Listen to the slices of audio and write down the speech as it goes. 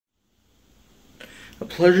A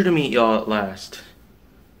pleasure to meet y'all at last.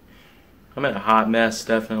 I'm in a hot mess,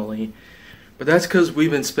 definitely. But that's because we've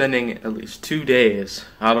been spending at least 2 days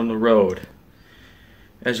out on the road,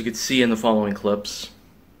 as you can see in the following clips.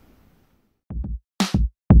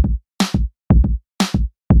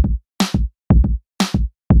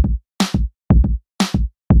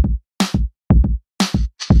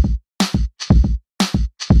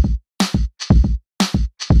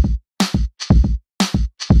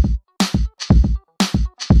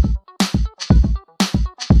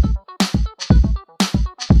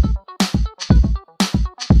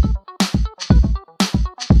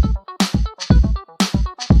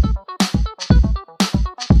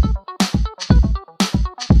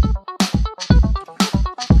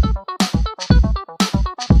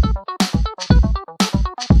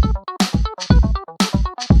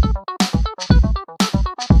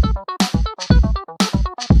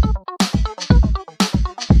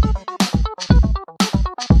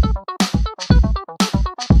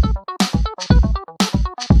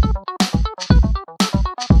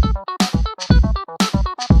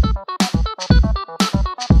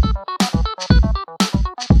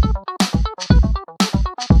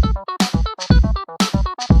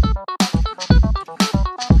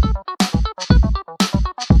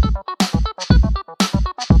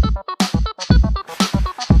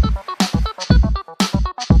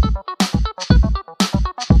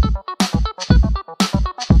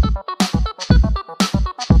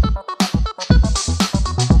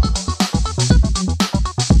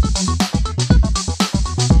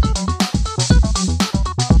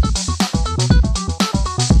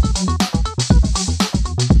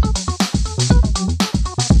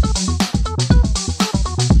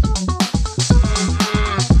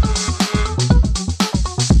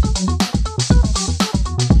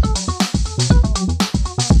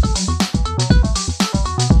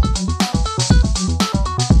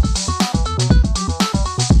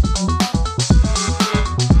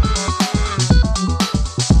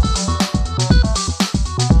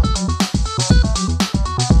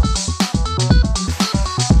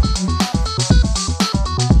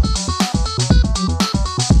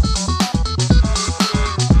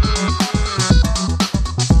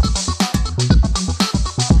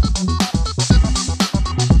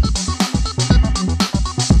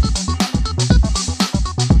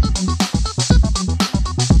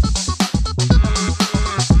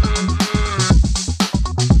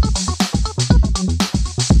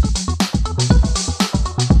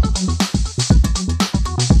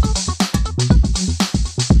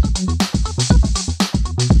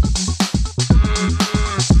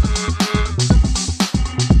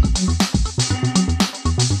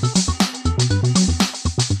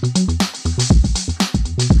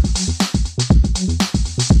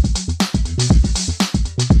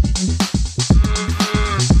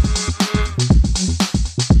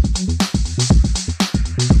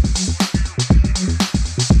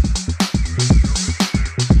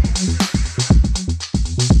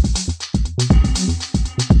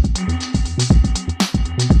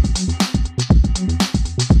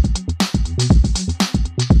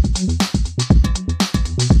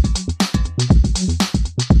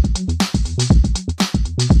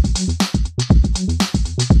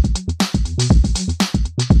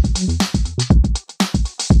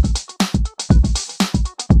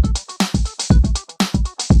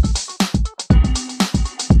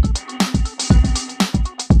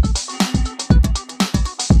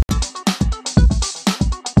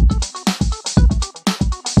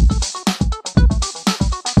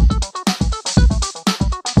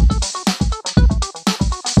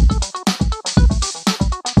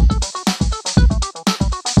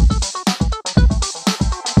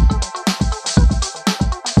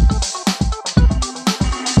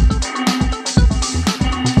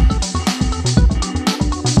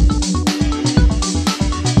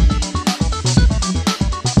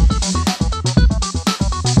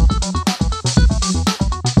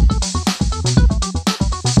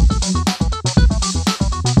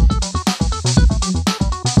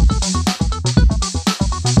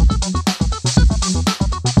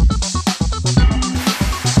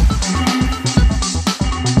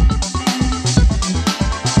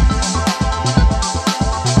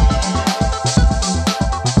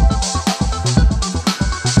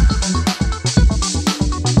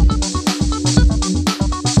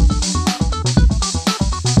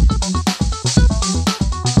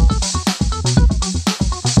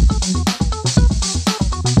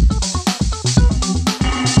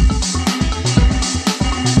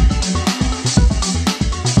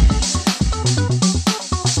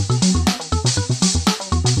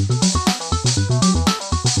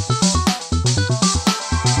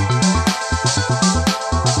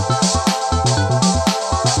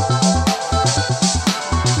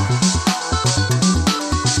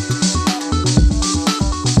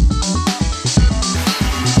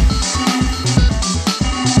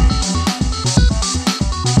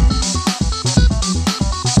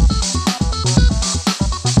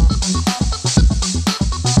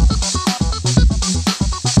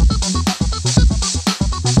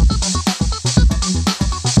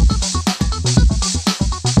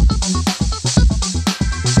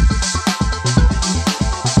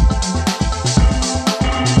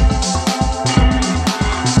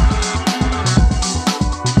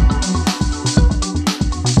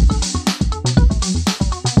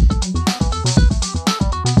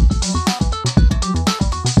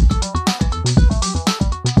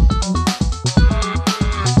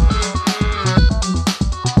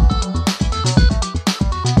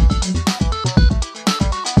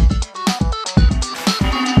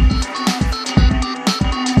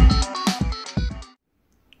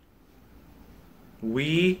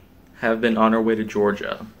 have been on our way to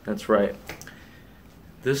Georgia. That's right.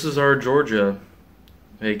 This is our Georgia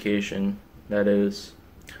vacation, that is.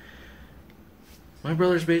 My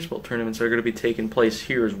brother's baseball tournaments are going to be taking place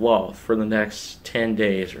here as well for the next 10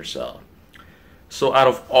 days or so. So out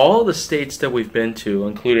of all the states that we've been to,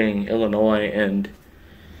 including Illinois and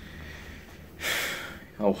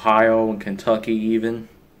Ohio and Kentucky even,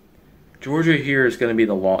 Georgia here is going to be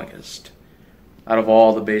the longest out of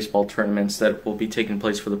all the baseball tournaments that will be taking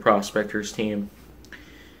place for the Prospectors team.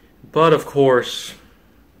 But of course,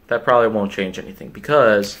 that probably won't change anything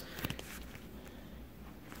because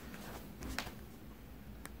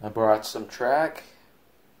I brought some track.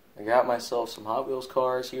 I got myself some Hot Wheels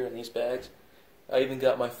cars here in these bags. I even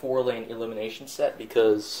got my 4-lane elimination set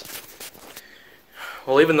because,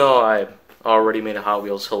 well, even though I already made a Hot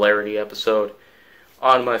Wheels hilarity episode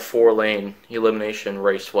on my 4-lane elimination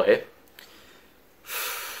raceway,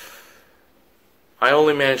 I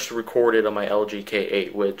only managed to record it on my LG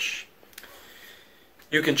K8, which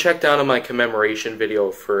you can check down in my commemoration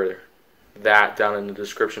video for that down in the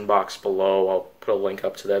description box below. I'll put a link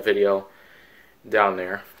up to that video down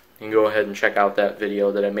there. You can go ahead and check out that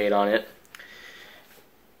video that I made on it.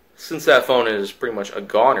 Since that phone is pretty much a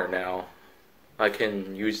goner now, I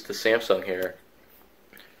can use the Samsung here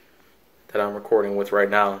that I'm recording with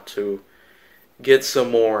right now to get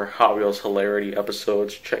some more Hot Wheels hilarity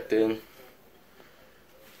episodes checked in.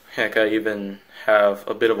 Heck, I even have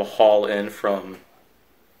a bit of a haul in from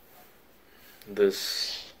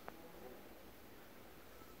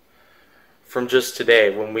just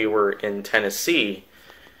today when we were in Tennessee,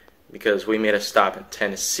 because we made a stop in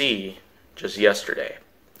Tennessee just yesterday.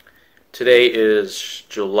 Today is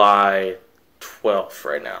July 12th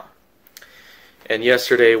right now. And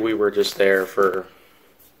yesterday we were just there for,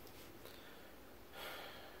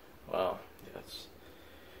 well, yes.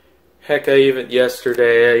 Heck,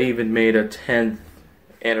 yesterday I even made a 10th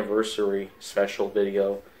anniversary special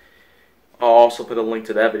video. I'll also put a link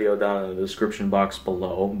to that video down in the description box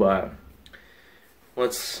below, but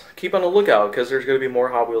let's keep on the lookout because there's going to be more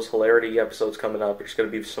Hot Wheels hilarity episodes coming up. There's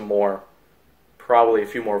going to be some more, probably a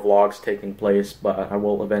few more vlogs taking place, but I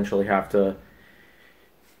will eventually have to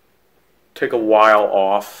take a while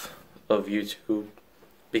off of YouTube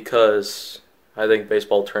because I think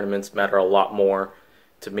baseball tournaments matter a lot more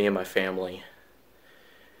to me and my family.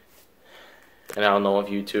 And I don't know if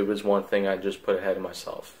YouTube is one thing I just put ahead of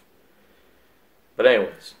myself. But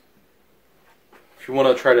anyways, if you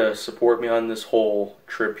want to try to support me on this whole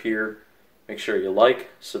trip here, make sure you like,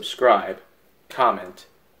 subscribe, comment,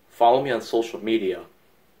 follow me on social media,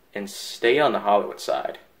 and stay on the Hollywood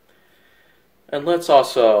side. And let's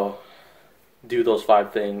also do those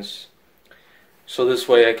 5 things so this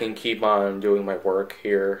way I can keep on doing my work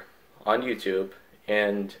here on YouTube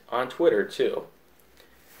and on Twitter too.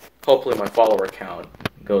 Hopefully my follower count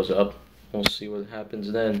goes up. We'll see what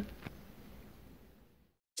happens then.